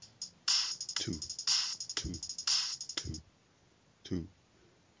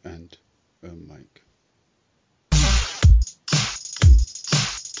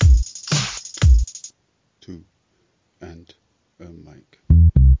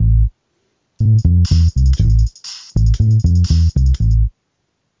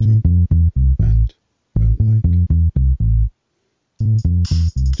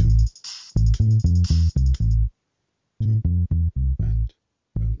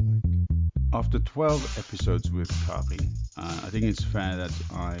After 12 episodes with Karin, I think it's fair that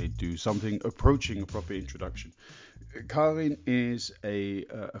I do something approaching a proper introduction. Karin is a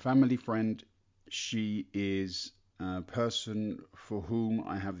family friend. She is a person for whom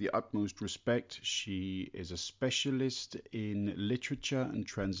I have the utmost respect. She is a specialist in literature and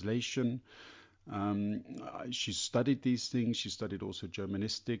translation. She studied these things. She studied also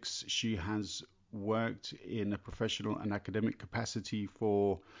Germanistics. She has worked in a professional and academic capacity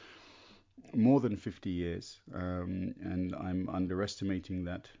for more than 50 years, and I'm underestimating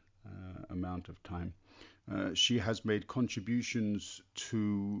that amount of time. She has made contributions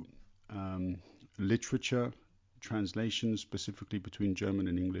to literature, translation, specifically between German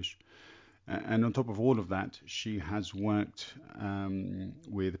and English. And on top of all of that, she has worked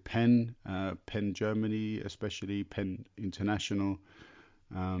with PEN Germany, especially PEN International,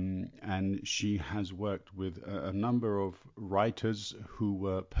 and she has worked with a number of writers who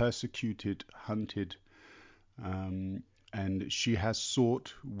were persecuted, hunted, and she has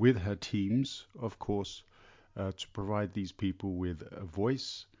sought with her teams, of course, to provide these people with a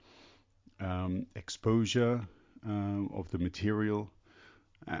voice, exposure of the material,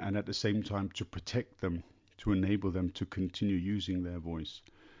 and at the same time to protect them, to enable them to continue using their voice.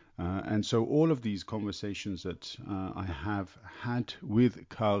 And so all of these conversations that I have had with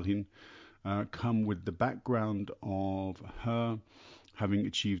Karin come with the background of her having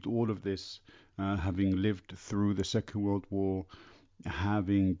achieved all of this, having lived through the Second World War,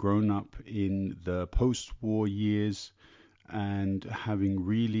 having grown up in the post-war years, and having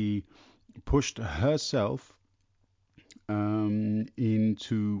really pushed herself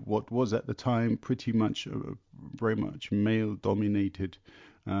into what was at the time pretty much very much male-dominated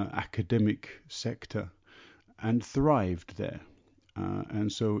academic sector, and thrived there.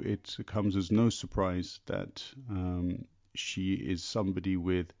 And so it comes as no surprise that she is somebody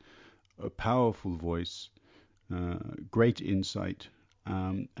with a powerful voice, great insight,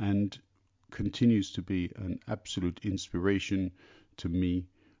 and continues to be an absolute inspiration to me.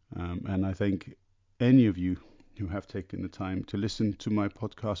 And I thank any of you who have taken the time to listen to my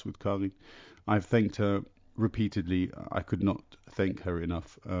podcast with Karin. I've thanked her repeatedly. I could not thank her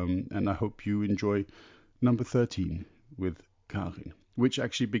enough. And I hope you enjoy number 13 with Karin, which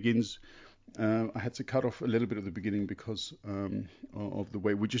actually begins. I had to cut off a little bit of the beginning because of the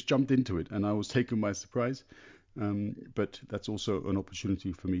way we just jumped into it, and I was taken by surprise. But that's also an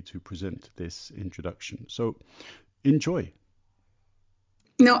opportunity for me to present this introduction. So enjoy.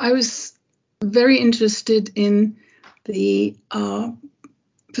 No, I was very interested in the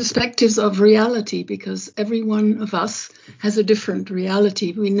perspectives of reality, because every one of us has a different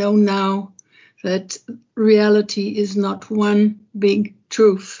reality. We know now that reality is not one big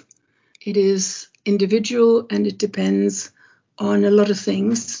truth. It is individual and it depends on a lot of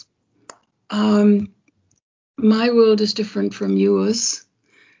things. My world is different from yours,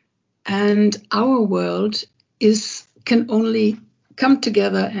 and our world can only come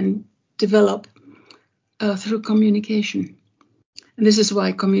together and develop through communication. And this is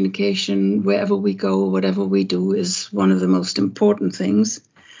why communication, wherever we go, whatever we do, is one of the most important things.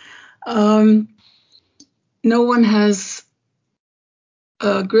 No one has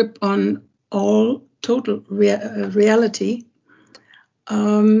a grip on all total reality.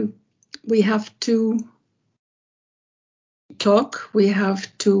 We have to talk, we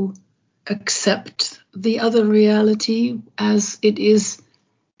have to accept the other reality as it is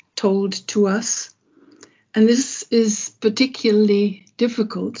told to us. And this is particularly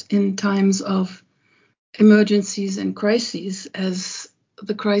difficult in times of emergencies and crises, as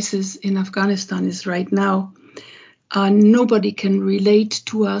the crisis in Afghanistan is right now. Nobody can relate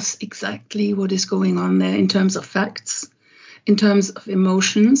to us exactly what is going on there in terms of facts, in terms of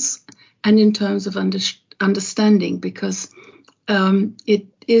emotions, and in terms of understanding, because it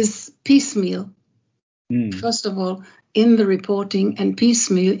is piecemeal, first of all, in the reporting, and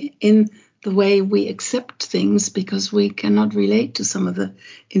piecemeal in the way we accept things, because we cannot relate to some of the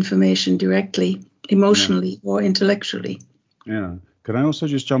information directly, emotionally or intellectually. Yeah. Can I also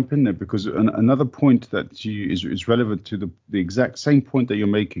just jump in there? Because another point that is relevant to the exact same point that you're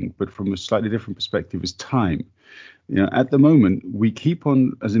making, but from a slightly different perspective, is time. At the moment, we keep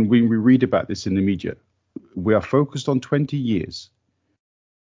on, as in when we read about this in the media, we are focused on 20 years.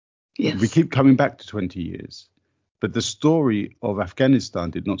 Yes. We keep coming back to 20 years. But the story of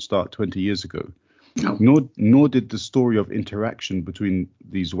Afghanistan did not start 20 years ago. No. Nor did the story of interaction between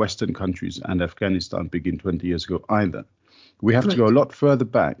these Western countries and Afghanistan begin 20 years ago either. We have to go a lot further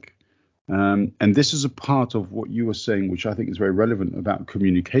back. And this is a part of what you were saying, which I think is very relevant about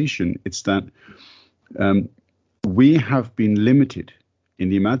communication. It's that we have been limited in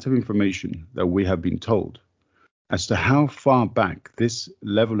the amount of information that we have been told as to how far back this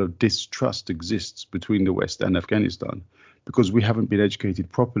level of distrust exists between the West and Afghanistan, because we haven't been educated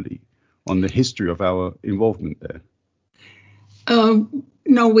properly on the history of our involvement there.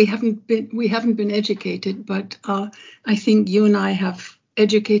 No, we haven't been educated, but I think you and I have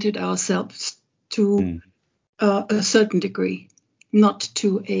educated ourselves to a certain degree, not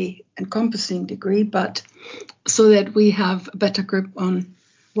to a encompassing degree, but so that we have a better grip on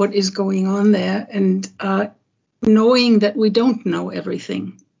what is going on there, and knowing that we don't know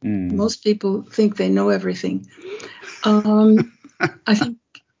everything. Most people think they know everything. I think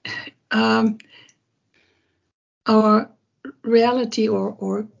our reality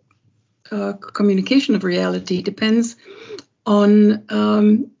or communication of reality depends on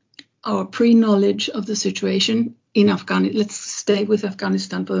our pre-knowledge of the situation in Afghanistan. Let's stay with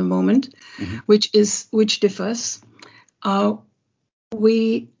Afghanistan for the moment, which differs.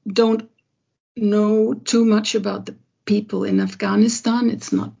 We don't know too much about the people in Afghanistan.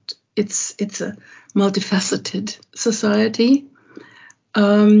 It's a multifaceted society.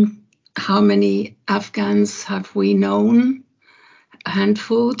 How many Afghans have we known? A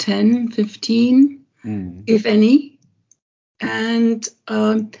handful, 10, 15, if any. And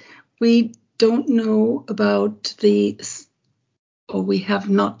we don't know about or we have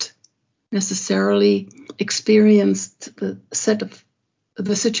not necessarily experienced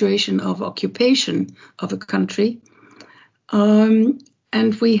the situation of occupation of a country. And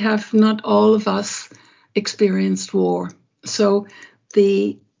we have not all of us experienced war. So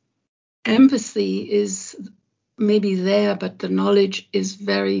the empathy is maybe there, but the knowledge is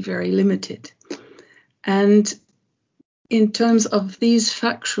very, very limited. And in terms of these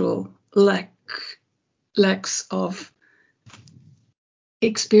factual lacks of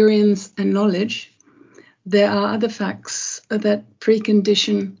experience and knowledge, there are other facts that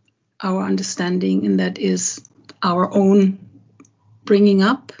precondition our understanding, and that is our own bringing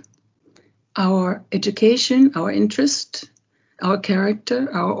up, our education, our interest, our character,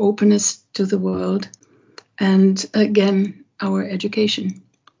 our openness to the world, and again, our education.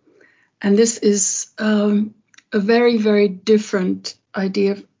 And this is a very, very different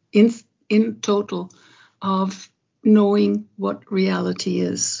idea in total of knowing what reality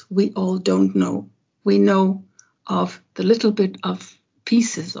is. We all don't know. We know of the little bit of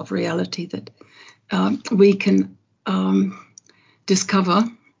pieces of reality that we can discover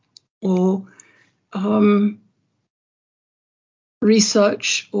or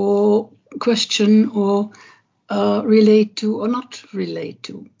research or question or relate to or not relate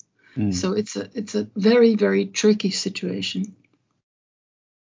to. So it's a very, very tricky situation.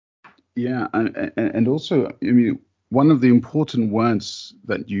 Yeah, and also, I mean, one of the important words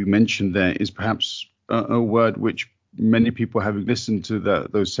that you mentioned there is perhaps a word which many people, having listened to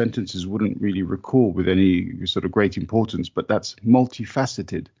those sentences, wouldn't really recall with any sort of great importance, but that's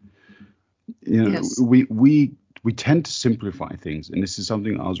multifaceted. You know, Yes. We tend to simplify things, and this is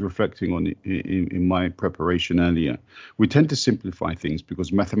something I was reflecting on in my preparation earlier. We tend to simplify things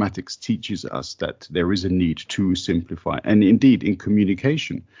because mathematics teaches us that there is a need to simplify. And indeed, in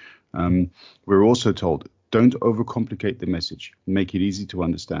communication, we're also told, don't overcomplicate the message, make it easy to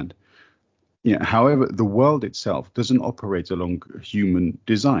understand. Yeah. However, the world itself doesn't operate along human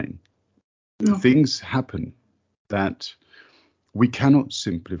design. No. Things happen that we cannot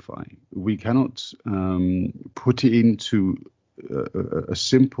simplify. We cannot put it into a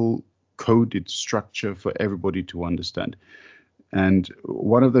simple coded structure for everybody to understand. And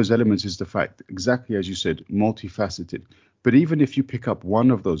one of those elements is the fact, exactly as you said, multifaceted. But even if you pick up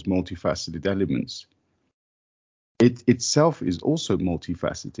one of those multifaceted elements, it itself is also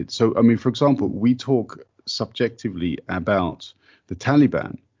multifaceted. So, I mean, for example, we talk subjectively about the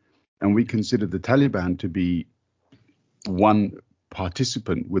Taliban, and we consider the Taliban to be one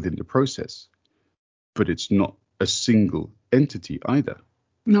participant within the process, but it's not a single entity either.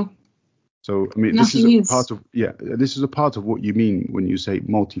 No. So, I mean, this is a part of what you mean when you say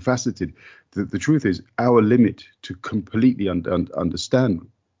multifaceted. The truth is, our limit to completely understand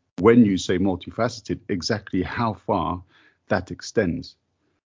when you say multifaceted, exactly how far that extends.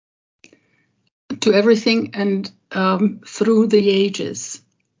 To everything and through the ages.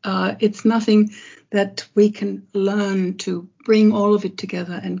 It's nothing that we can learn to bring all of it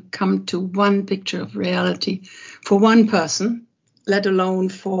together and come to one picture of reality for one person, let alone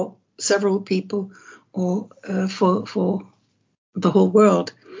for several people or for the whole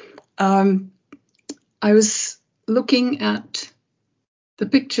world. I was looking at the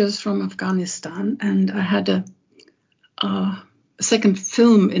pictures from Afghanistan, and I had a second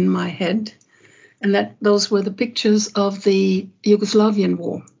film in my head, and those were the pictures of the Yugoslavian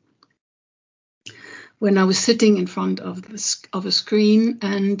war, when I was sitting in front of a screen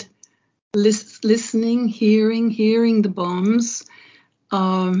and listening, hearing the bombs,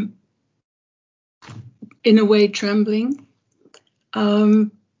 in a way trembling,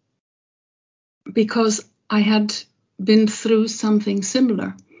 because I had been through something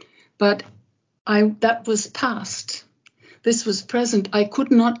similar, but that was past. This was present. I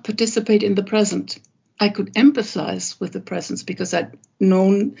could not participate in the present. I could empathize with the present because I'd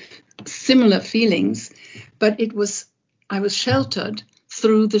known similar feelings, but I was sheltered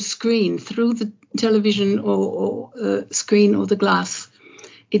through the screen, through the television or screen or the glass.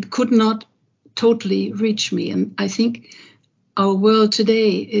 It could not totally reach me. And I think our world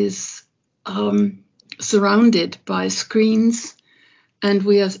today is surrounded by screens, and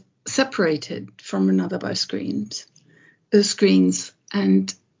we are separated from another by screens.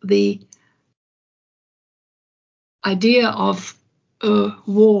 And the idea of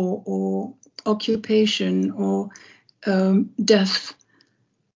war or occupation or death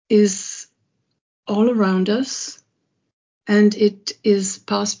is all around us, and it is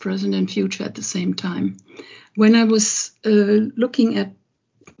past, present, and future at the same time. When I was looking at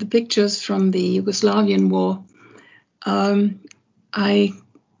the pictures from the Yugoslavian war, I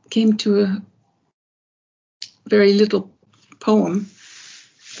came to a very little poem,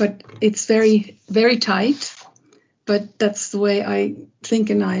 but it's very, very tight, but that's the way I think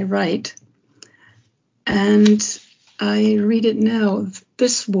and I write. And I read it now.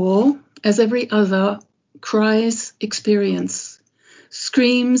 This war, as every other, cries experience,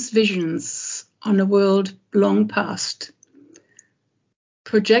 screams visions on a world long past,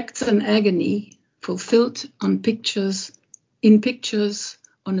 projects an agony fulfilled in pictures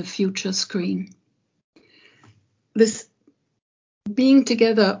on a future screen. This being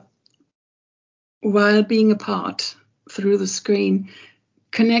together while being apart through the screen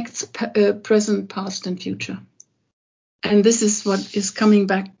connects present, past, and future. And this is what is coming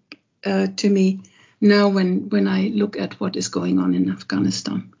back to me now when I look at what is going on in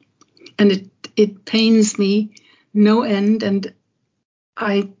Afghanistan. And it pains me no end, and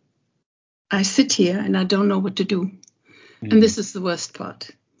I sit here and I don't know what to do. And this is the worst part.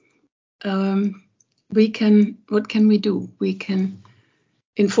 What can we do? We can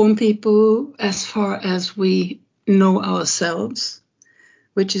inform people as far as we know ourselves,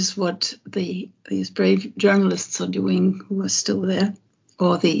 which is what these brave journalists are doing who are still there,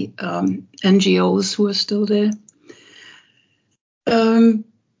 or the NGOs who are still there.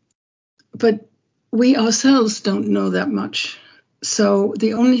 But we ourselves don't know that much. So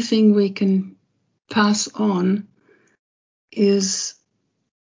the only thing we can pass on is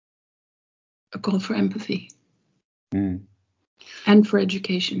a call for empathy and for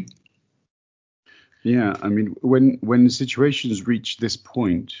education. Yeah, I mean, when situations reach this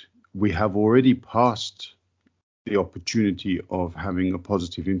point, we have already passed the opportunity of having a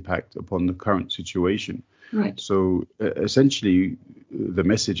positive impact upon the current situation. Right. So essentially, the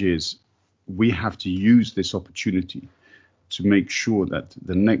message is we have to use this opportunity to make sure that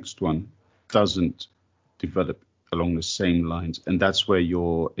the next one doesn't develop along the same lines. And that's where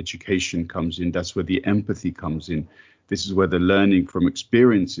your education comes in. That's where the empathy comes in. This is where the learning from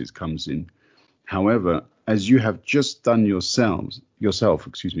experiences comes in. However, as you have just done yourself,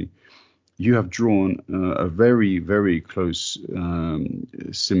 you have drawn a very, very close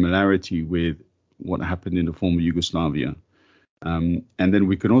similarity with what happened in the former Yugoslavia. And then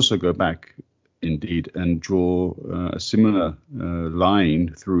we can also go back, indeed, and draw a similar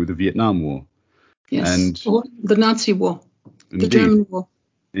line through the Vietnam War. Yes, or the Nazi war, indeed, the German war.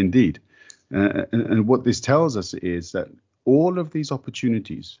 Indeed. And what this tells us is that all of these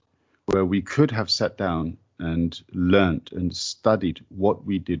opportunities where we could have sat down and learnt and studied what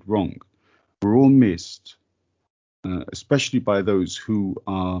we did wrong were all missed, especially by those who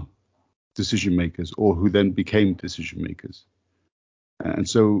are decision makers or who then became decision makers. And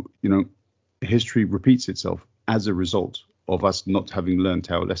so, history repeats itself as a result of us not having learnt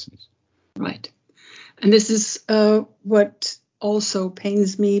our lessons. Right. And this is what also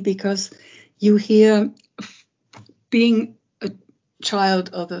pains me, because you hear, being a child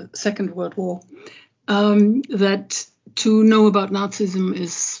of the Second World War, that to know about Nazism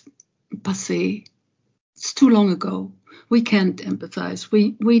is passé. It's too long ago. We can't empathize.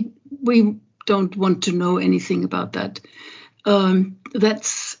 We don't want to know anything about that.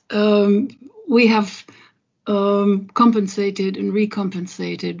 That's we have compensated and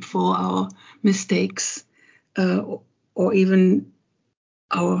recompensated for our mistakes, or even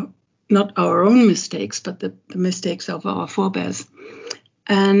not our own mistakes, but the mistakes of our forebears.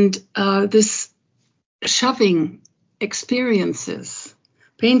 And this shoving experiences,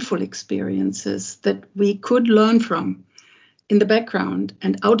 painful experiences that we could learn from in the background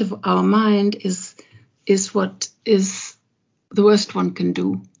and out of our mind is what is the worst one can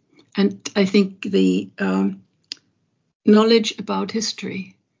do. And I think the knowledge about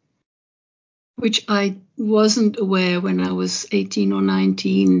history, which I wasn't aware when I was 18 or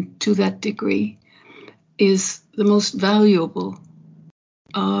 19 to that degree, is the most valuable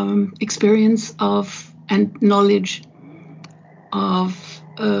experience of and knowledge of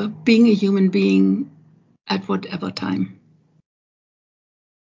being a human being at whatever time.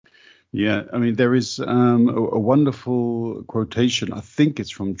 Yeah, I mean, there is a wonderful quotation. I think it's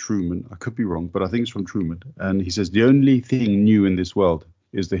from Truman. I could be wrong, but I think it's from Truman. And he says, "The only thing new in this world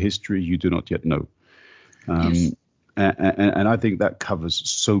is the history you do not yet know." Yes. And I think that covers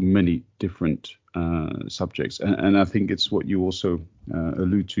so many different subjects. And I think it's what you also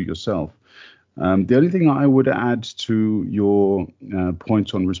allude to yourself. The only thing I would add to your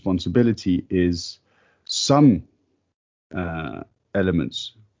point on responsibility is some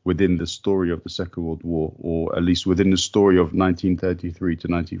elements within the story of the Second World War, or at least within the story of 1933 to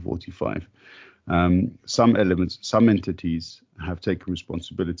 1945. Some elements, some entities have taken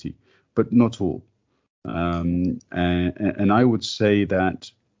responsibility, but not all. And I would say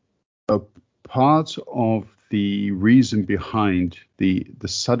that a part of the reason behind the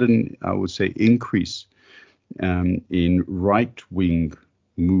sudden, I would say, increase in right-wing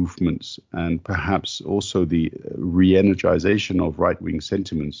movements, and perhaps also the re-energization of right-wing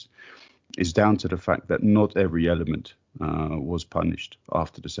sentiments, is down to the fact that not every element was punished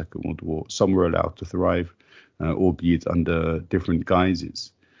after the Second World War. Some were allowed to thrive, albeit under different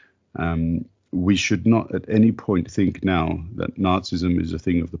guises. We should not at any point think now that Nazism is a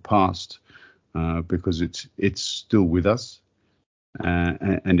thing of the past, because it's still with us.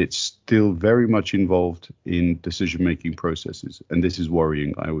 And it's still very much involved in decision-making processes, and this is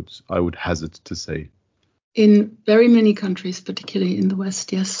worrying. I would hazard to say. In very many countries, particularly in the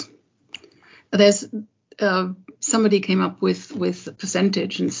West, yes. There's somebody came up with a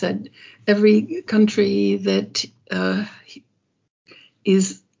percentage and said every country that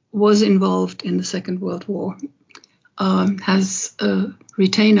was involved in the Second World War has a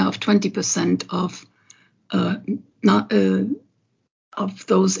retainer of 20% of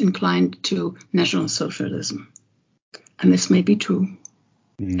those inclined to National Socialism. And this may be true.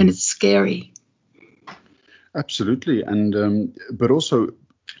 And it's scary. Absolutely. And but also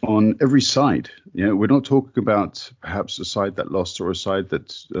on every side, we're not talking about perhaps a side that lost or a side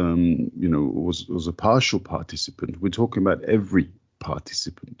that was a partial participant. We're talking about every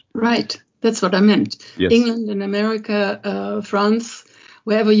participant. Right. That's what I meant. Yes. England and America, France,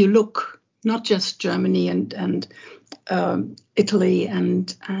 wherever you look, not just Germany and Italy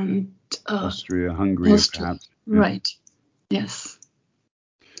and Austria, Hungary, perhaps. Right. Yes.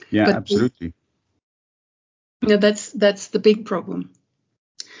 Yeah, but absolutely. That's the big problem.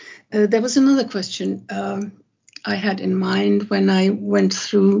 There was another question I had in mind when I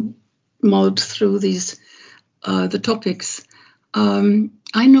mulled through these the topics.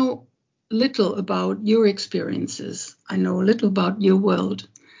 I know little about your experiences. I know little about your world.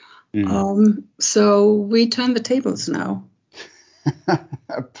 So we turn the tables now.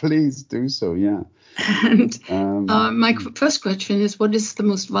 Please do so, yeah. And my first question is, what is the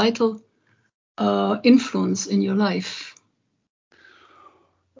most vital influence in your life?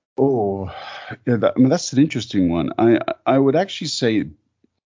 Oh, yeah, that's an interesting one. I would actually say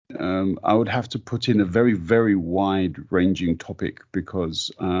I would have to put in a very, very wide-ranging topic,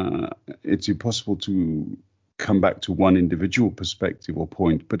 because it's impossible to come back to one individual perspective or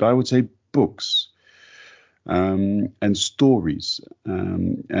point. But I would say books and stories.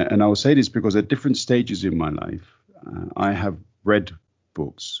 And I would say this because at different stages in my life, I have read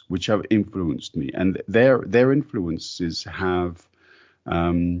books which have influenced me, and their influences have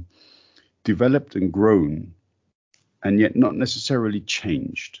developed and grown, and yet not necessarily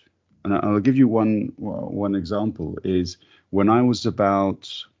changed. And I'll give you one example. Is when I was about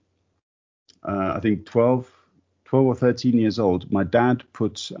I think 12 or 13 years old, my dad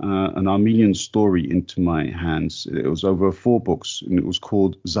put an Armenian story into my hands. It was over 4 books, and it was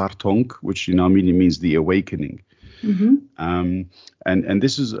called Zartonk, which in Armenian means the awakening. Mm-hmm. And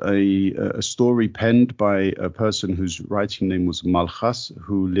this is a story penned by a person whose writing name was Malchas,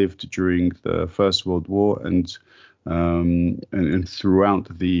 who lived during the First World War and and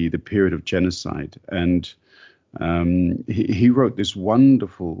throughout the period of genocide. And he wrote this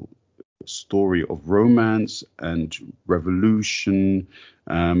wonderful story of romance and revolution,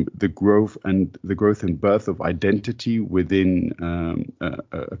 the growth and birth of identity within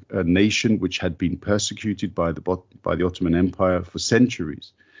a nation which had been persecuted by the Ottoman Empire for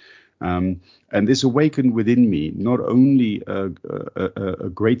centuries. And this awakened within me not only a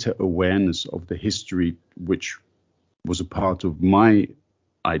greater awareness of the history which was a part of my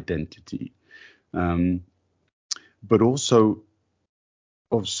identity, but also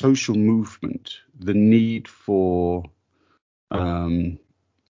of social movement, the need for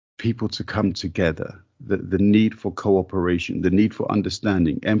people to come together, the need for cooperation, the need for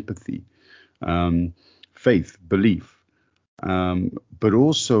understanding, empathy, faith, belief, but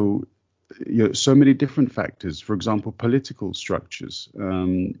also so many different factors. For example, political structures,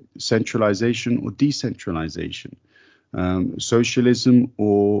 centralization or decentralization, socialism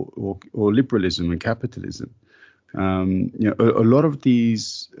or liberalism and capitalism. A lot of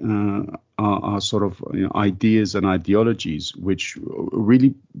these are sort of ideas and ideologies which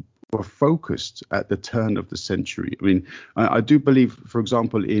really were focused at the turn of the century. I mean, I do believe, for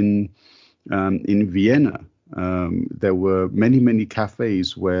example, in Vienna, there were many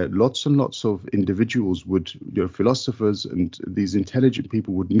cafes where lots and lots of individuals would, philosophers and these intelligent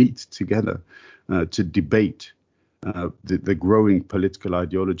people would meet together to debate the growing political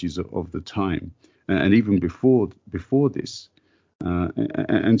ideologies of the time. And even before this,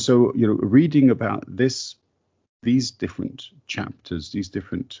 and so reading about these different chapters, these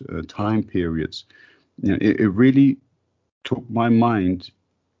different time periods, it really took my mind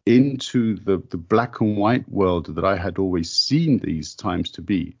into the black and white world that I had always seen these times to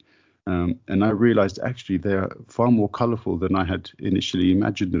be, and I realized actually they are far more colorful than I had initially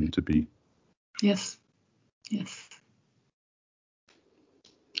imagined them to be. Yes.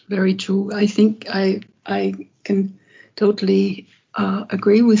 Very true. I think I can totally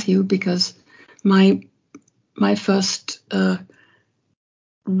agree with you, because my first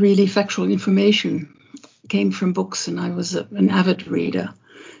really factual information came from books, and I was an avid reader.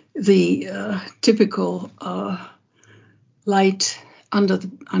 The typical light under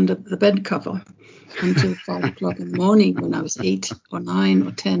the bed cover until 5 o'clock in the morning when I was 8 or 9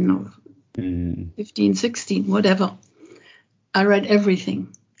 or 10 or 15, 16, whatever. I read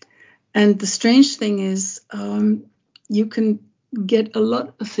everything. And the strange thing is, you can get a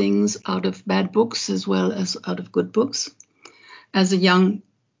lot of things out of bad books as well as out of good books. As a young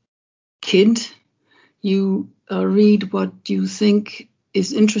kid, you read what you think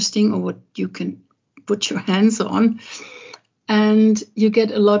is interesting or what you can put your hands on, and you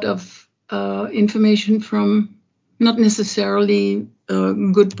get a lot of information from not necessarily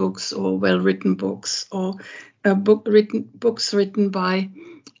good books or well-written books, or books written by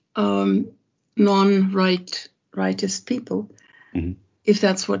non-rightist people. Mm-hmm. If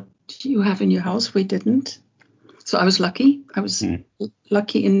that's what you have in your house, we didn't. So I was lucky. I was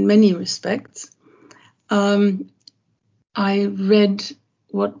lucky in many respects. I read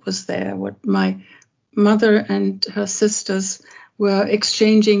what was there, what my mother and her sisters were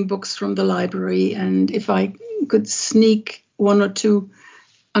exchanging books from the library. And if I could sneak one or two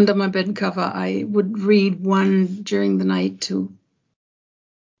under my bed cover, I would read one during the night to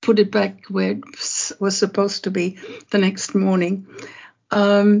put it back where it was supposed to be the next morning.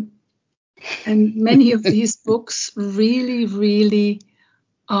 And many of these books really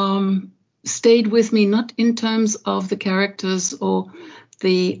stayed with me, not in terms of the characters or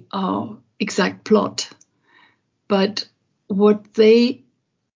the exact plot, but what they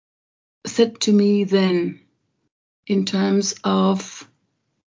said to me then in terms of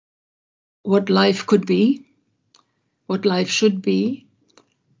what life could be, what life should be,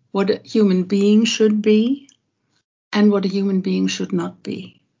 what a human being should be, and what a human being should not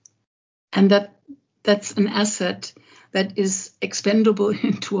be. And that's an asset that is expendable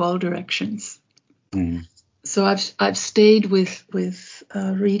into all directions. Mm. So I've stayed with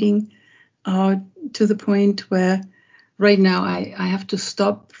reading to the point where right now I have to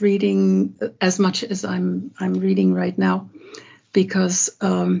stop reading as much as I'm reading right now, because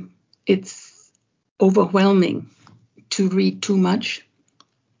it's overwhelming to read too much.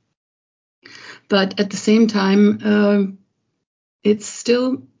 But at the same time, it's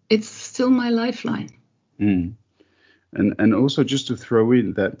still my lifeline. Mm. And also just to throw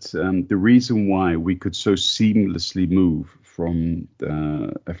in that the reason why we could so seamlessly move from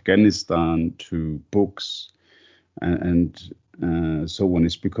Afghanistan to books and so on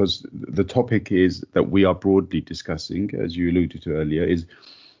is because the topic is that we are broadly discussing, as you alluded to earlier, is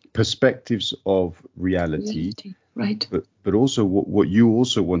perspectives of reality. Right. But also what you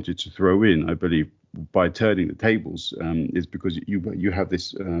also wanted to throw in, I believe, by turning the tables, is because you have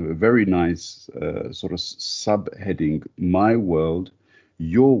this very nice sort of subheading: my world,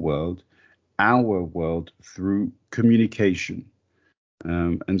 your world, our world through communication.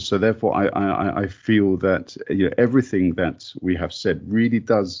 And so therefore I feel that everything that we have said really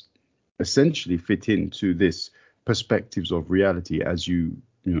does essentially fit into this perspectives of reality as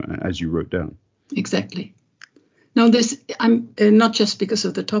as you wrote down. Exactly. Now, this, I'm not just because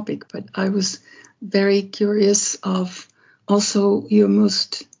of the topic, but I was very curious of also your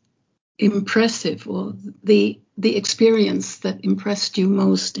most impressive, or the experience that impressed you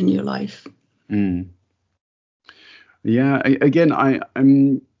most in your life. Yeah,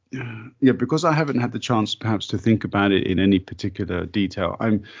 again, because I haven't had the chance perhaps to think about it in any particular detail.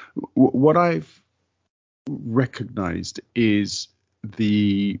 What I've recognized is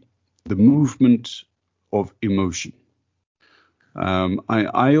the movement of emotion.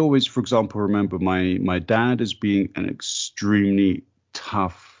 I always, for example, remember my dad as being an extremely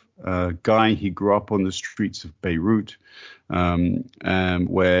tough guy. He grew up on the streets of Beirut,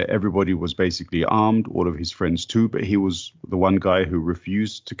 where everybody was basically armed, all of his friends too, but he was the one guy who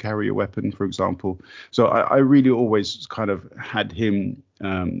refused to carry a weapon, for example. So I really always kind of had him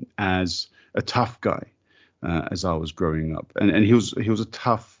as a tough guy as I was growing up, and he was a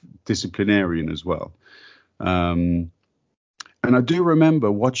tough disciplinarian as well. And I do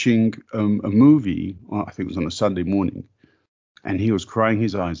remember watching a movie, well, I think it was on a Sunday morning, and he was crying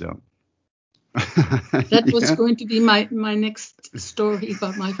his eyes out. That was going to be my next story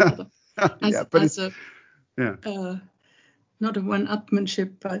about my father. Not a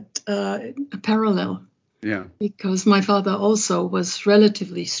one-upmanship, but a parallel. Yeah. Because my father also was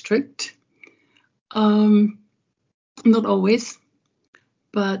relatively strict. Not always,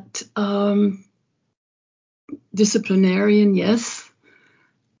 but disciplinarian, yes.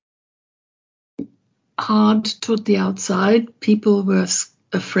 Hard toward the outside. People were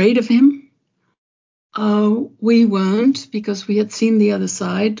afraid of him. We weren't, because we had seen the other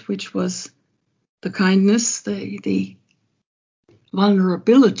side, which was the kindness, the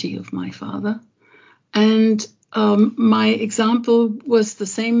vulnerability of my father. And my example was the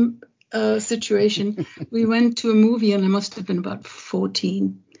same situation. We went to a movie, and I must have been about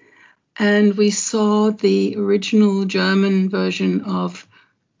 14. And we saw the original German version of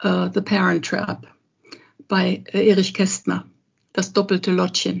The Parent Trap by Erich Kästner, Das doppelte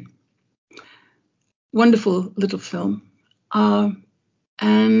Lottchen. Wonderful little film.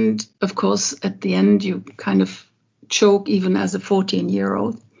 And of course, at the end, you kind of choke even as a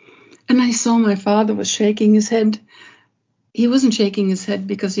 14-year-old. And I saw my father was shaking his head. He wasn't shaking his head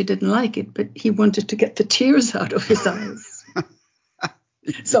because he didn't like it, but he wanted to get the tears out of his eyes.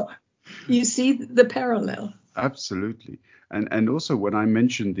 So you see the parallel. Absolutely. And also when I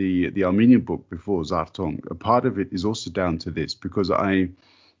mentioned the Armenian book before, Zartong, a part of it is also down to this, because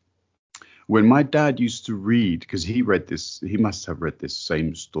when my dad used to read, because he must have read this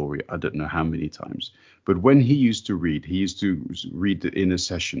same story, I don't know how many times, but when he used to read in a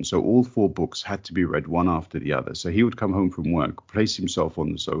session. So all 4 books had to be read one after the other. So he would come home from work, place himself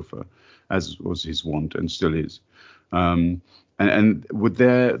on the sofa, as was his wont and still is. And would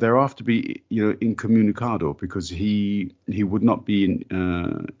thereafter be incommunicado, because he would not be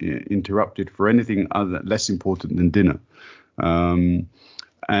interrupted for anything less important than dinner.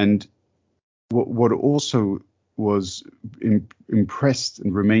 And what also was impressed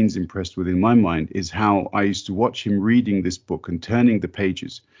and remains impressed within my mind is how I used to watch him reading this book and turning the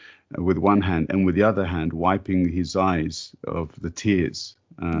pages with one hand, and with the other hand wiping his eyes of the tears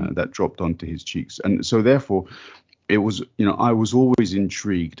that dropped onto his cheeks. And so therefore it was, I was always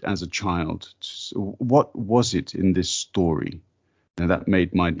intrigued as a child. What was it in this story that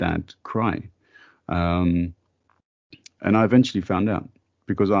made my dad cry? And I eventually found out,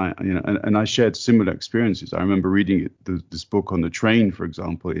 because I shared similar experiences. I remember reading this book on the train, for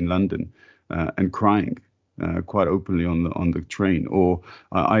example, in London, and crying quite openly on the train. Or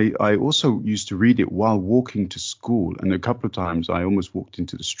I also used to read it while walking to school, and a couple of times I almost walked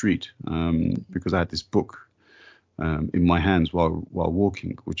into the street because I had this book in my hands while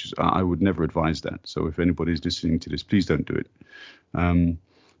walking, which I would never advise that. So if anybody's listening to this, please don't do it.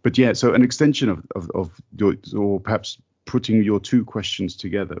 But yeah, so an extension of or perhaps putting your 2 questions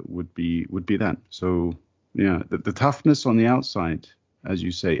together would be that. So yeah, the toughness on the outside, as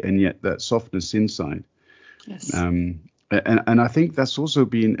you say, and yet that softness inside. Yes. And I think that's also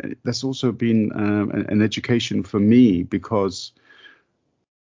been an education for me, because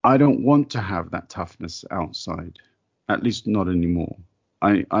I don't want to have that toughness outside, at least not anymore.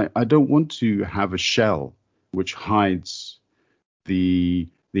 I don't want to have a shell which hides the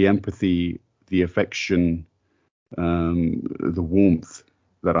empathy, the affection, the warmth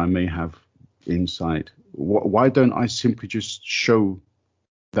that I may have inside. Why don't I simply just show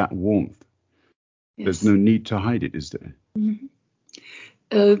that warmth? Yes. There's no need to hide it, is there? Mm-hmm.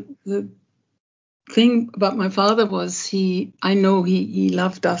 The thing about my father was I know he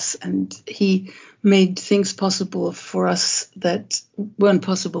loved us, and he made things possible for us that weren't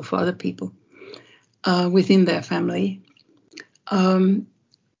possible for other people within their family.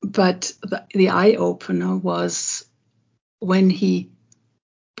 But the eye opener was when he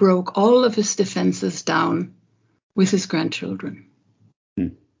broke all of his defenses down with his grandchildren.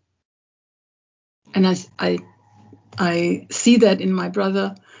 And I see that in my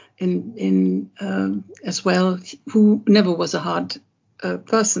brother, in as well, who never was a hard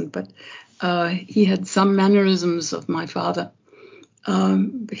person, but he had some mannerisms of my father.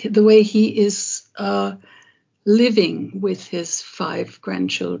 The way he is living with his 5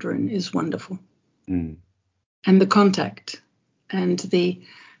 grandchildren is wonderful. And the contact and the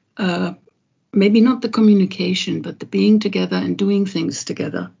maybe not the communication, but the being together and doing things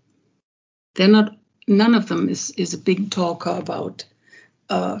together. None of them is a big talker about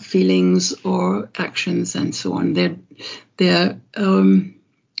feelings or actions and so on. They're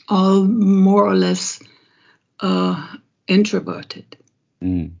all more or less introverted.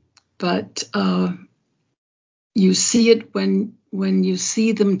 But you see it when you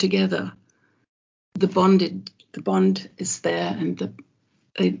see them together. The bond is there, and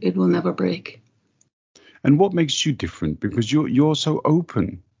it will never break. And what makes you different? Because you're so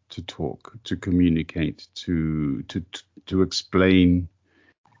open to talk, to communicate, to explain.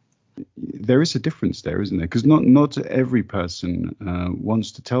 There is a difference there, isn't there? Because not every person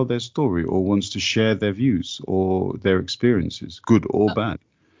wants to tell their story or wants to share their views or their experiences, good or bad.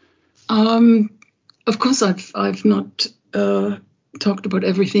 Of course, I've not talked about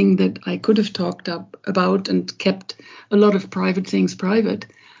everything that I could have talked about, and kept a lot of private things private.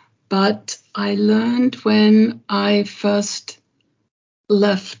 But I learned when I first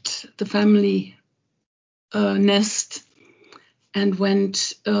left the family nest and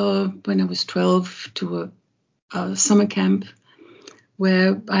went when I was 12 to a summer camp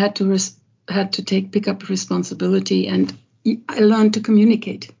where I had to pick up responsibility, and I learned to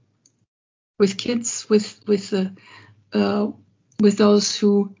communicate with kids, with those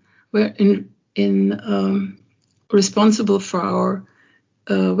who were responsible for our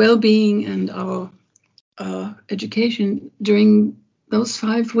well-being and our education during those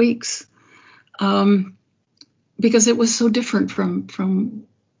 5 weeks, because it was so different from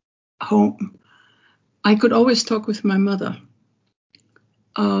home. I could always talk with my mother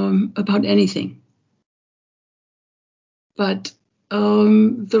about anything, but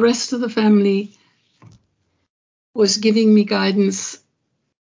the rest of the family was giving me guidance,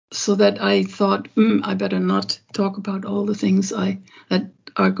 so that I thought, I better not talk about all the things that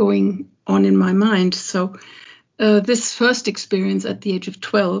are going on in my mind. So this first experience at the age of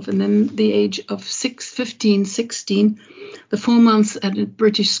 12, and then the age of 15, 16, the 4 months at a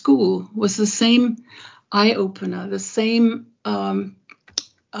British school was the same eye-opener, the same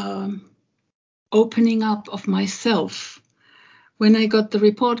opening up of myself. When I got the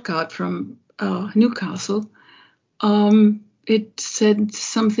report card from Newcastle, it said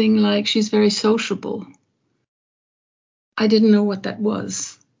something like, she's very sociable. I didn't know what that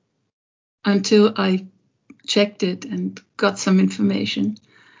was until I checked it and got some information.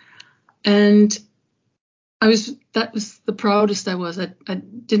 And that was the proudest I was. I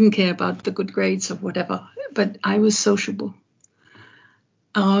didn't care about the good grades or whatever, but I was sociable.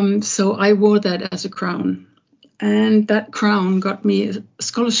 So I wore that as a crown. And that crown got me a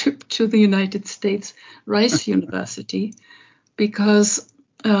scholarship to the United States Rice University, because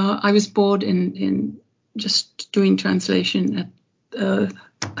I was bored in just doing translation at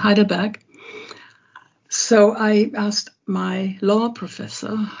Heidelberg. So I asked my law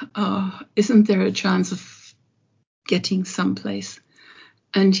professor, isn't there a chance of getting someplace?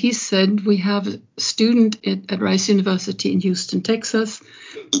 And he said, we have a student at Rice University in Houston, Texas.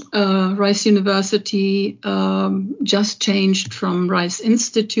 Rice University just changed from Rice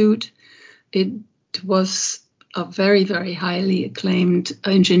Institute. It was a very, very highly acclaimed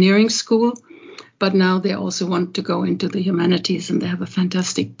engineering school, but now they also want to go into the humanities, and they have a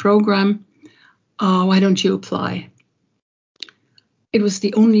fantastic program. Why don't you apply? It was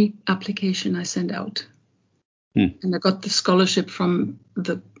the only application I sent out. And I got the scholarship from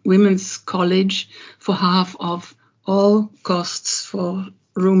the Women's College for half of all costs for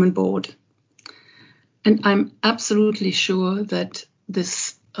room and board. And I'm absolutely sure that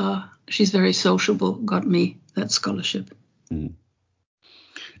this, she's very sociable, got me that scholarship. Mm.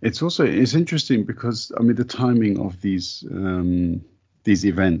 It's interesting because I mean the timing of these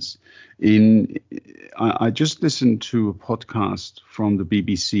events. I just listened to a podcast from the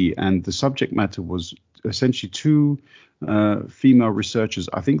BBC, and the subject matter was essentially two female researchers.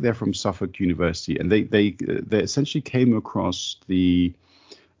 I think they're from Suffolk University, and they essentially came across the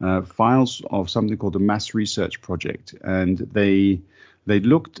files of something called the Mass Research Project, and they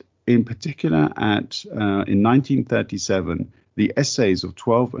looked in particular at in 1937 the essays of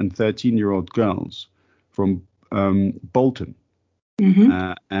 12 and 13-year-old girls from Bolton.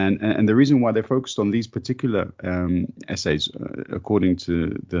 Mm-hmm. And the reason why they focused on these particular essays, according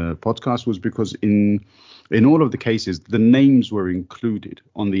to the podcast, was because in all of the cases, the names were included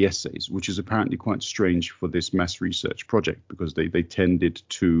on the essays, which is apparently quite strange for this mass research project, because they tended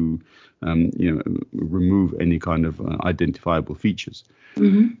to, remove any kind of identifiable features.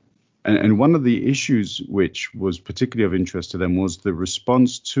 Mm-hmm. And one of the issues which was particularly of interest to them was the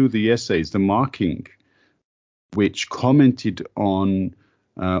response to the essays, the marking, which commented on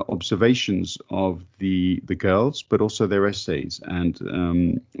observations of the girls, but also their essays. And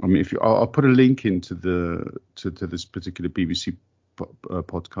I mean, I'll put a link into to this particular BBC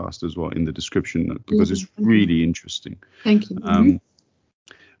podcast as well in the description, because it's really interesting. Thank you.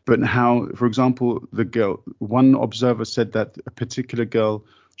 But how, for example, one observer said that a particular girl,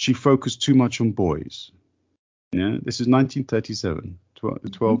 she focused too much on boys. Yeah, this is 1937,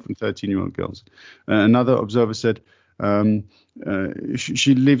 12 and 13-year-old girls. Another observer said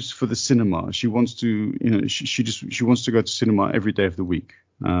she lives for the cinema. She wants to, she wants to go to cinema every day of the week,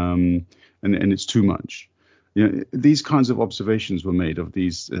 and it's too much. These kinds of observations were made of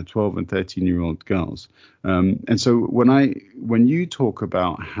these 12 and 13-year-old girls. And so when you talk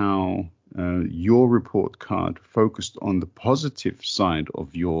about how your report card focused on the positive side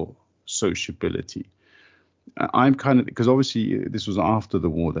of your sociability, I'm kind of, because obviously this was after the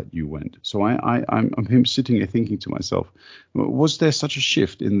war that you went. So I'm sitting here thinking to myself, was there such a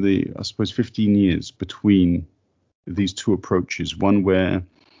shift in the, I suppose, 15 years between these two approaches? One where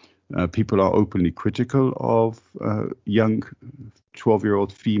people are openly critical of young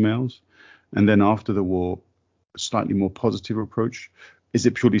 12-year-old females, and then after the war, a slightly more positive approach. Is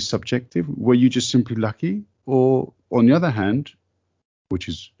it purely subjective? Were you just simply lucky? Or on the other hand, which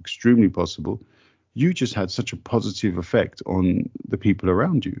is extremely possible, you just had such a positive effect on the people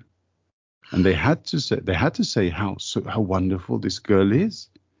around you, and they had to say how wonderful this girl is.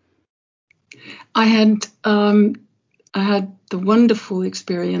 I had the wonderful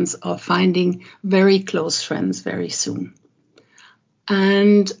experience of finding very close friends very soon,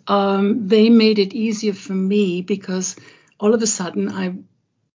 and they made it easier for me because all of a sudden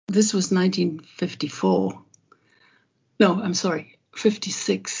this was 1954. No, I'm sorry,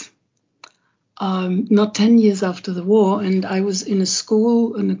 56. Not 10 years after the war, and I was in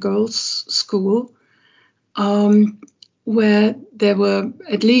a girls' school, where there were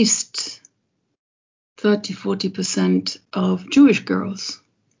at least 30-40% of Jewish girls.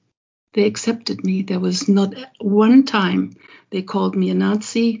 They accepted me. There was not one time they called me a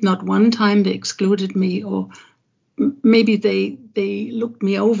Nazi, not one time they excluded me, or maybe they looked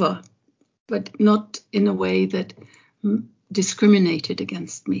me over, but not in a way that discriminated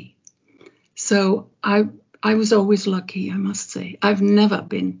against me. So I was always lucky, I must say. I've never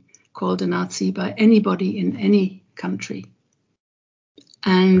been called a Nazi by anybody in any country.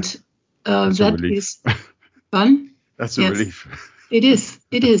 And that is fun. That's a relief. It is,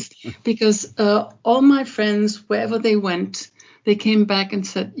 because all my friends, wherever they went, they came back and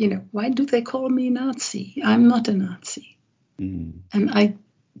said, why do they call me Nazi? I'm not a Nazi. And I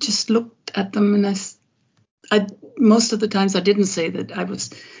just looked at them, and I most of the times I didn't say that. I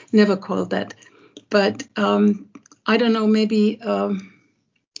was never called that. But I don't know, maybe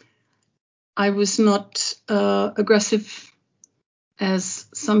I was not aggressive as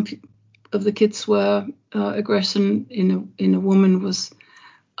some of the kids were. Aggression in a woman was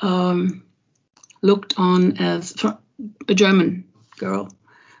looked on as, a German girl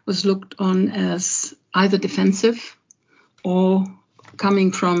was looked on as either defensive or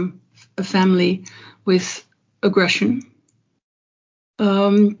coming from a family with aggression.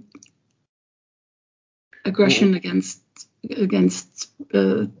 Aggression against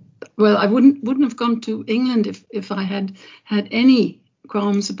well, I wouldn't have gone to England if I had any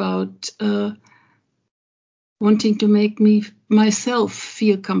qualms about wanting to make myself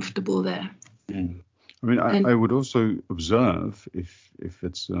feel comfortable there. I mean, I would also observe, if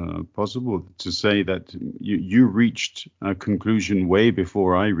it's possible, to say that you reached a conclusion way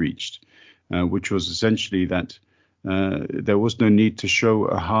before I reached, which was essentially that there was no need to show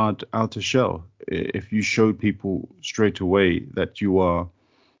a hard outer shell. if you showed people straight away that you are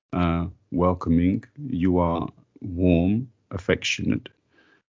welcoming, you are warm, affectionate,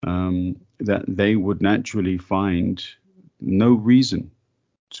 that they would naturally find no reason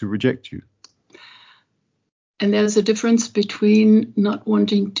to reject you. And there's a difference between not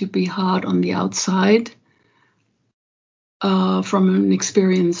wanting to be hard on the outside, from an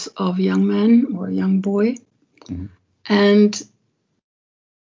experience of a young man or a young boy, Mm-hmm. and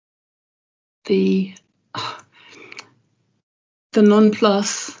the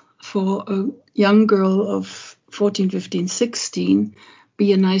nonplus for a young girl of 14, 15, 16,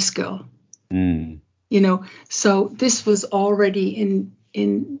 be a nice girl. So this was already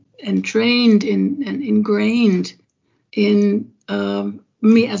entrained and ingrained in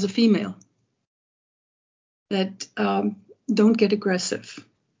me as a female, that don't get aggressive.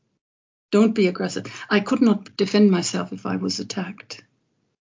 Don't be aggressive. I could not defend myself if I was attacked.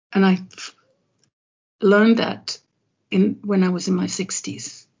 And I learned that when I was in my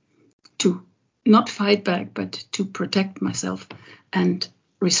 60s, to not fight back, but to protect myself and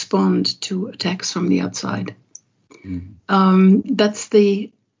respond to attacks from the outside. That's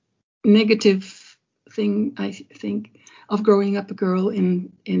the negative thing, I think, of growing up a girl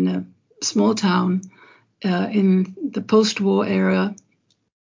in a small town in the post-war era,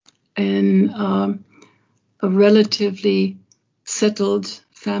 in a relatively settled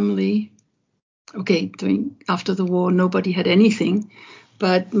family. Okay, after the war, nobody had anything,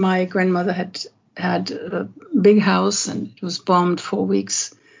 but my grandmother had a big house, and it was bombed 4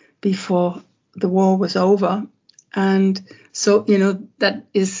 weeks before the war was over. And so, that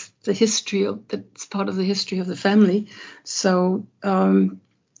is that's part of the history of the family. So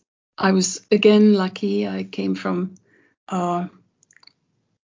I was, again, lucky. I came from, at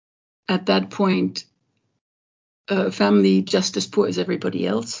that point, a family just as poor as everybody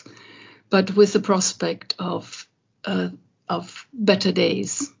else, but with the prospect of better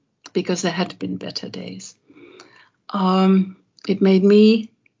days, because there had been better days. It made me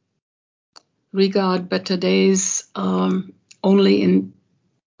regard better days only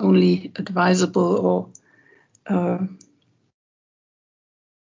advisable or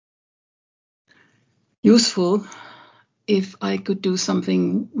useful if I could do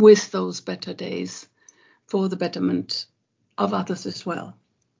something with those better days for the betterment of others as well.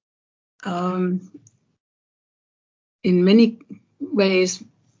 In many ways,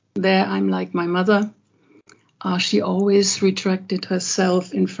 there I'm like my mother. She always retracted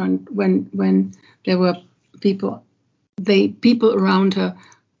herself in front when there were people. People around her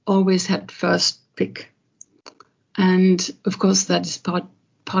always had first pick, and of course that is part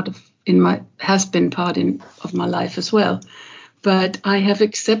of my life as well. But I have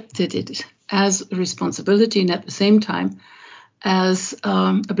accepted it as a responsibility, and at the same time as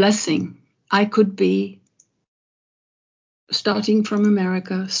a blessing. I could be starting from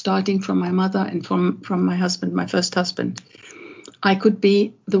America, starting from my mother and from my husband, my first husband. I could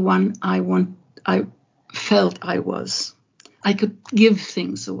be the one I felt I was. I could give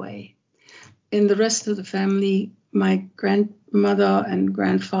things away. In the rest of the family, my grandmother and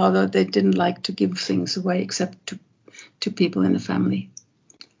grandfather, they didn't like to give things away except to people in the family.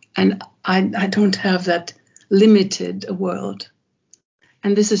 And I don't have that limited a world.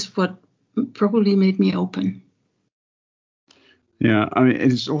 And this is what probably made me open. Yeah, I mean,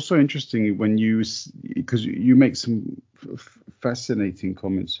 it's also interesting because you make some fascinating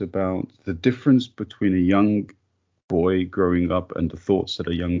comments about the difference between a young boy growing up and the thoughts that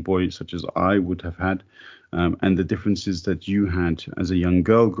a young boy such as I would have had, and the differences that you had as a young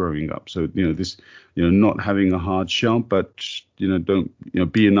girl growing up. So, this, not having a hard shell, but, don't,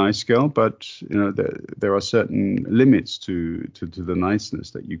 be a nice girl, but, there are certain limits to the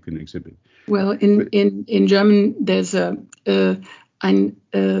niceness that you can exhibit. Well, in German, there's ein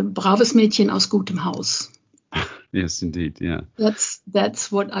braves Mädchen aus gutem Haus. Yes, indeed. Yeah.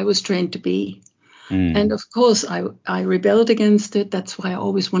 That's what I was trained to be. And of course, I rebelled against it. That's why I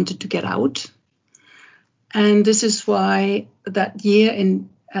always wanted to get out. And this is why that year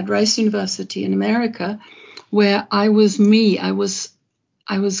at Rice University in America, where I was me, I was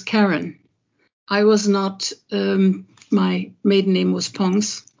Karen. I was not, my maiden name was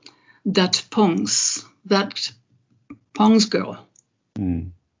Pongs, that Pongs girl.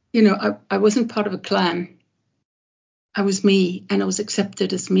 I wasn't part of a clan. I was me, and I was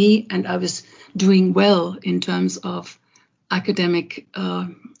accepted as me, and I was doing well in terms of academic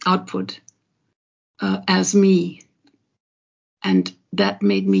output as me. And that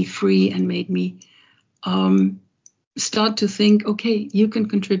made me free and made me start to think, okay, you can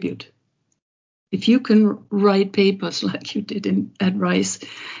contribute. If you can write papers like you did at Rice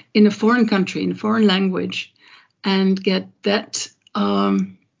in a foreign country, in a foreign language, and get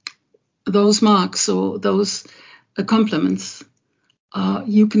those marks or those compliments,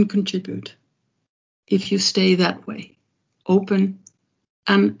 you can contribute if you stay that way, open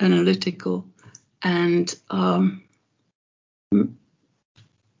and analytical, and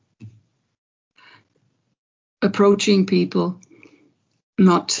approaching people,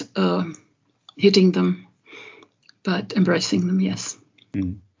 not hitting them, but embracing them. Yes.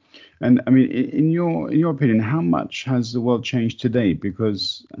 Mm. And I mean, in your opinion, how much has the world changed today?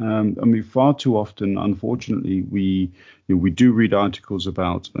 Because I mean, far too often, unfortunately, we do read articles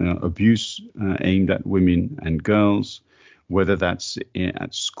about abuse aimed at women and girls, whether that's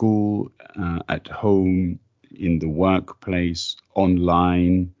at school, at home, in the workplace,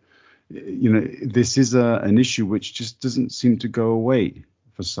 online. This is an issue which just doesn't seem to go away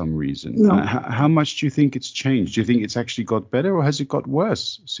for some reason. No. How much do you think it's changed? Do you think it's actually got better, or has it got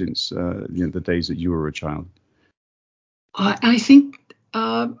worse since the days that you were a child? I think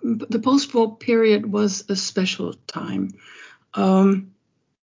the post-war period was a special time.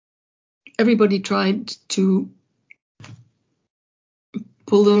 Everybody tried to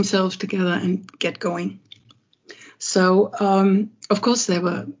pull themselves together and get going. So, of course, there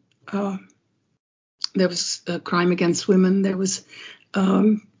was crime against women. There was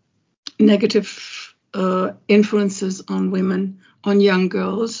negative influences on women, on young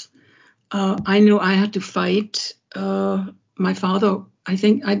girls. I know I had to fight. My father, I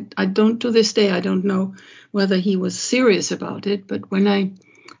think, I don't, to this day, I don't know whether he was serious about it, but when I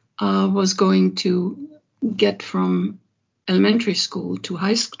was going to get from elementary school to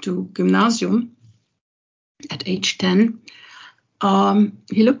high school, to gymnasium at age 10,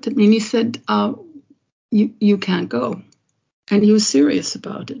 he looked at me and he said, you can't go. And he was serious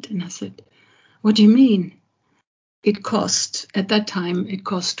about it. And I said, what do you mean? At that time, it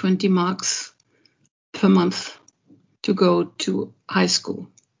cost 20 marks per month to go to high school.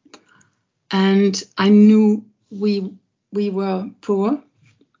 And I knew we were poor,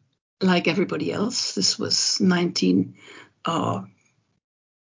 like everybody else. This was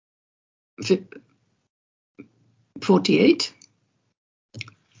 1948,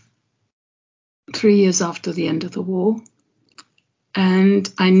 3 years after the end of the war. And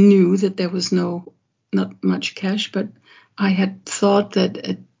I knew that there was not much cash, but I had thought that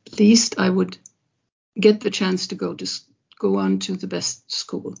at least I would get the chance to go on to the best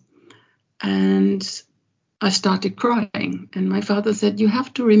school. And I started crying. And my father said, you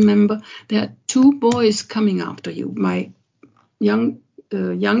have to remember there are 2 boys coming after you. My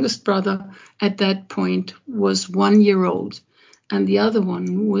youngest brother at that point was 1 year old, and the other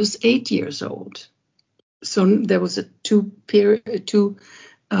one was 8 years old. So there was a 2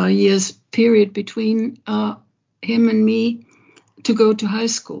 years period between him and me to go to high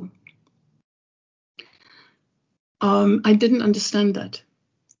school. I didn't understand that.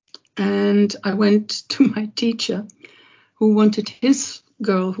 And I went to my teacher, who wanted his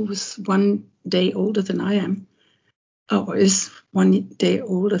girl, who was 1 day older than I am, or is 1 day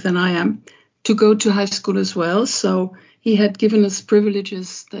older than I am, to go to high school as well. So he had given us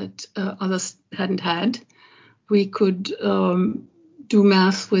privileges that others hadn't had. We could do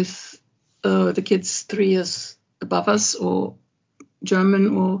math with the kids 3 years above us, or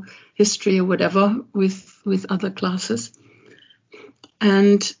German or history or whatever with other classes.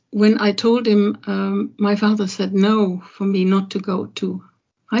 And when I told him, my father said no for me not to go to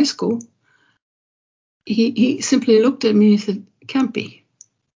high school, he simply looked at me and said, can't be.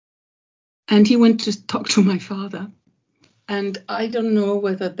 And he went to talk to my father. And I don't know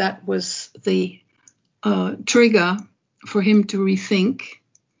whether that was the trigger for him to rethink.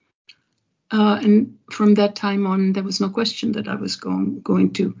 And from that time on, there was no question that I was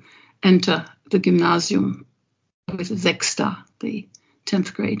going to enter the gymnasium with Sechster, the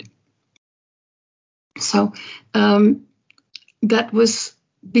 10th grade. So that was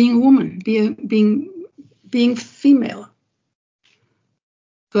being a woman, being female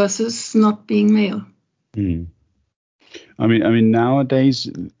versus not being male. Mm. I mean, nowadays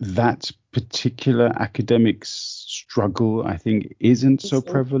that particular academic struggle, I think, isn't so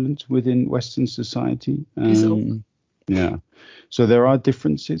prevalent within Western society. Yeah. So there are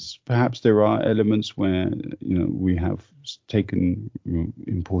differences. Perhaps there are elements where we have taken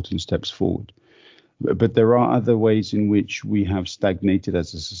important steps forward, but there are other ways in which we have stagnated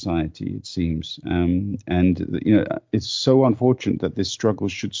as a society, it seems. And it's so unfortunate that this struggle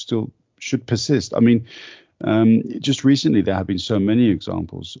should persist. I mean, just recently there have been so many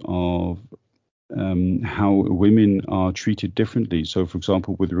examples of how women are treated differently. So, for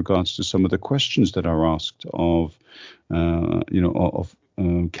example, with regards to some of the questions that are asked of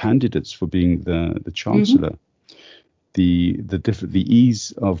candidates for being the chancellor, the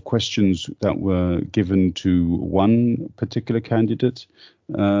ease of questions that were given to one particular candidate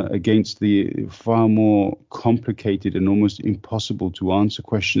against the far more complicated and almost impossible to answer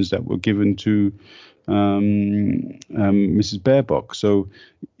questions that were given to Mrs. Baerbock. So,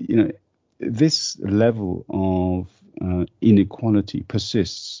 this level of inequality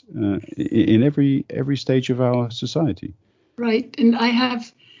persists in every stage of our society. Right, and I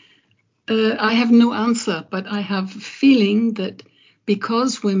have no answer, but I have a feeling that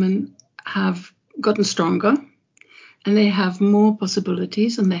because women have gotten stronger and they have more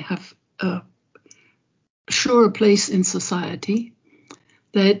possibilities and they have a surer place in society,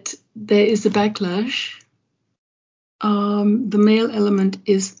 that there is a backlash. The male element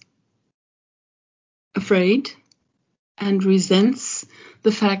is afraid and resents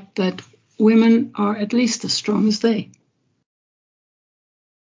the fact that women are at least as strong as they.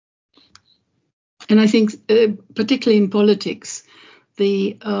 And I think, particularly in politics,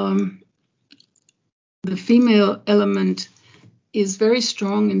 the female element is very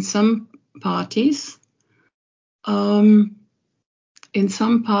strong in some parties. In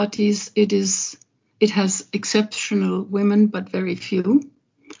some parties, it has exceptional women, but very few.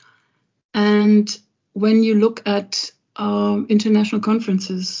 And when you look at international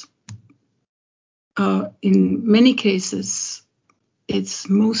conferences, in many cases, it's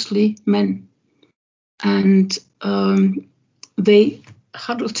mostly men. And they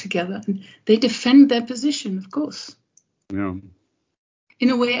huddle together and they defend their position, of course. Yeah. In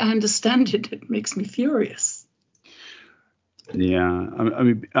a way, I understand it. It makes me furious. Yeah, I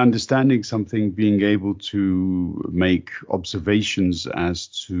mean, understanding something, being able to make observations as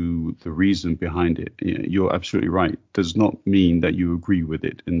to the reason behind it, you're absolutely right, does not mean that you agree with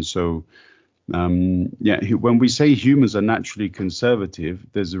it. And so, when we say humans are naturally conservative,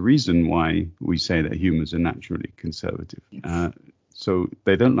 there's a reason why we say that humans are naturally conservative. Yes. So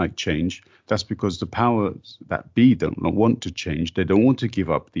they don't like change. That's because the powers that be don't want to change. They don't want to give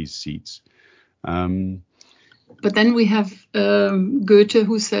up these seats. But then we have Goethe,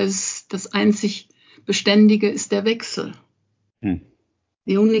 who says, das einzig Beständige ist der Wechsel.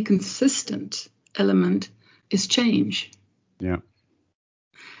 The only consistent element is change. Yeah.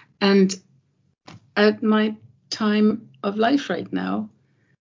 And at my time of life right now,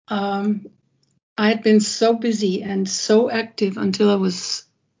 I had been so busy and so active until I was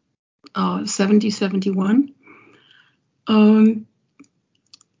 71.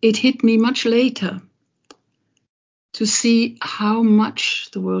 It hit me much later to see how much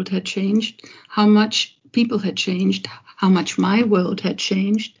the world had changed, how much people had changed, how much my world had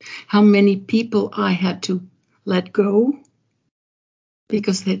changed, how many people I had to let go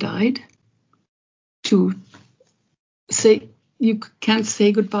because they died. To say, you can't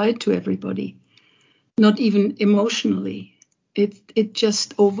say goodbye to everybody, not even emotionally. It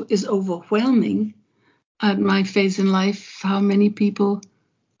just is overwhelming at my phase in life how many people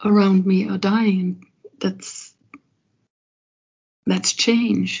around me are dying. That's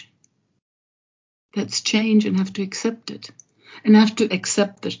change. That's change, and have to accept it. And have to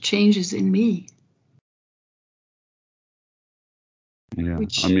accept the changes in me. Yeah,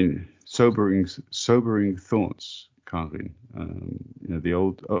 I mean, sobering thoughts, Karin.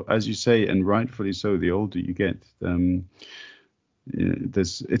 As you say, and rightfully so, the older you get,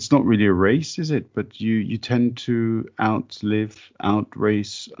 it's not really a race, is it? But you tend to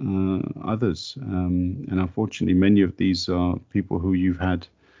outrace others, and unfortunately, many of these are people who you've had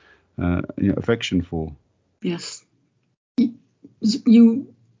affection for. Yes,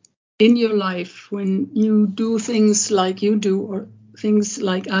 you in your life, when you do things like you do, or things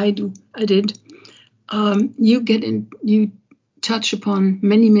like I did, you touch upon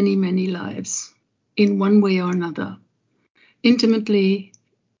many, many, many lives in one way or another. Intimately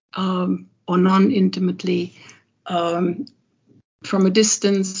or non-intimately, from a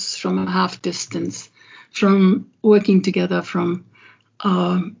distance, from a half distance, from working together, from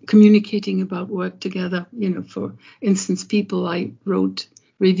communicating about work together. For instance, people I wrote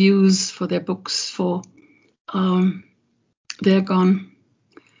reviews for their books for, they're gone.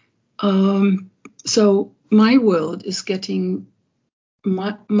 So my world is getting,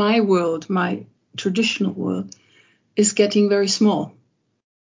 my world, my traditional world, is getting very small.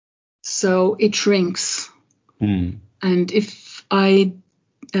 So it shrinks. And if I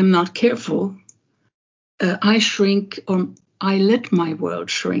am not careful, I shrink, or I let my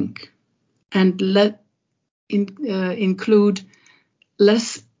world shrink and include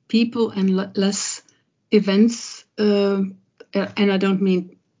less people and less events. And I don't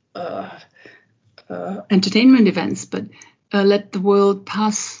mean entertainment events, but let the world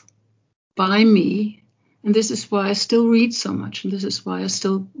pass by me. And this is why I still read so much. And this is why I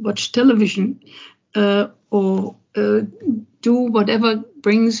still watch television or do whatever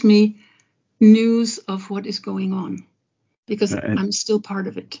brings me news of what is going on, because I'm still part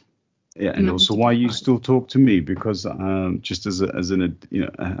of it. Yeah, and also why you still talk to me, because just as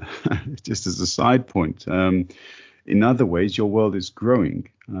just as a side point, in other ways your world is growing.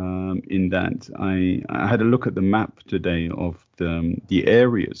 In that I had a look at the map today of the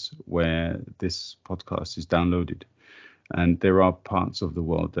areas where this podcast is downloaded, and there are parts of the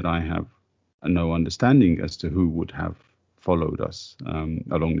world that I have no understanding as to who would have followed us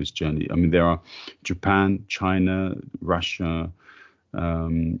along this journey. I mean, there are Japan, China, Russia,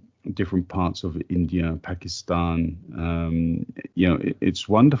 different parts of India, Pakistan. It's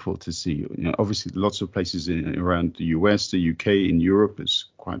wonderful to see. Obviously, lots of places around the US, the UK, in Europe is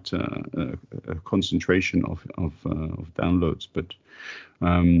quite a concentration of downloads. But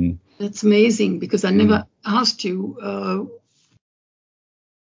that's amazing, because I never asked you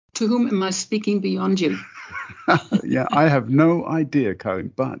to whom am I speaking beyond you. Yeah, I have no idea,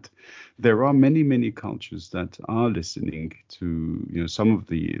 Karin, but there are many, many cultures that are listening to some of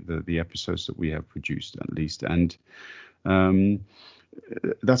the episodes that we have produced, at least, and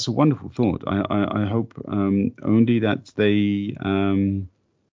that's a wonderful thought. I hope only that they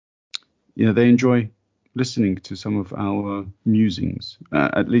they enjoy listening to some of our musings.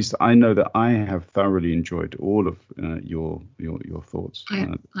 At least I know that I have thoroughly enjoyed all of your thoughts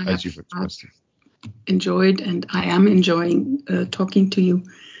as you've expressed it. Enjoyed, and I am enjoying talking to you,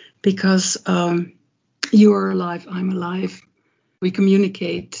 because you are alive, I'm alive. We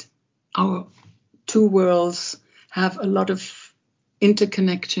communicate. Our two worlds have a lot of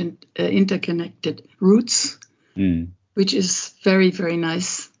interconnected roots, which is very, very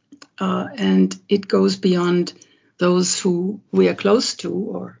nice. And it goes beyond those who we are close to,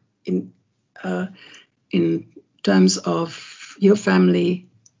 or in terms of your family,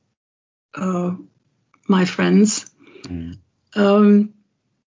 my friends.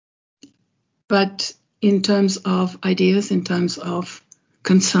 But in terms of ideas, in terms of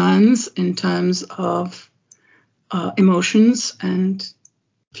concerns, in terms of emotions and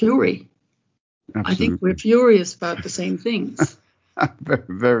fury. Absolutely. I think we're furious about the same things. Very,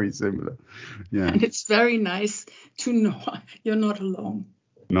 very similar. Yeah. And it's very nice to know you're not alone.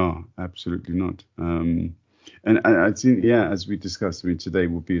 No, absolutely not. And I think, as we discussed, today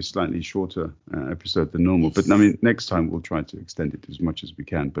will be a slightly shorter episode than normal. Yes. But next time we'll try to extend it as much as we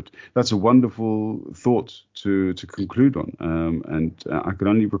can. But that's a wonderful thought to conclude on. And I can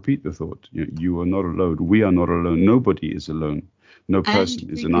only repeat the thought. You are not alone. We are not alone. Nobody is alone. No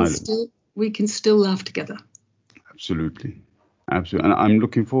person is an island. We can still laugh together. Absolutely. Absolutely. And I'm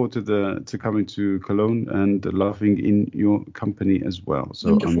looking forward to coming to Cologne and laughing in your company as well.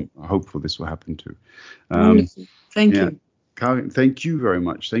 So wonderful. I'm hopeful this will happen too. Wonderful. Thank you. Karin, thank you very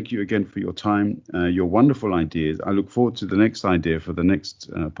much. Thank you again for your time, your wonderful ideas. I look forward to the next idea for the next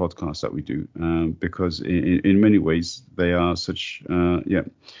podcast that we do, because in many ways they are such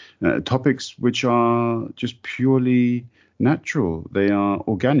topics which are just purely natural. They are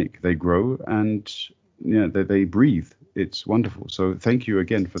organic. They grow and they breathe. It's wonderful. So thank you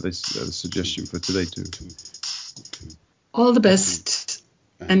again for this suggestion for today too. All the best,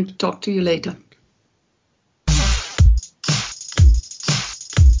 and talk to you later.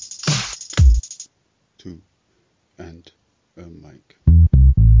 Two and a mic.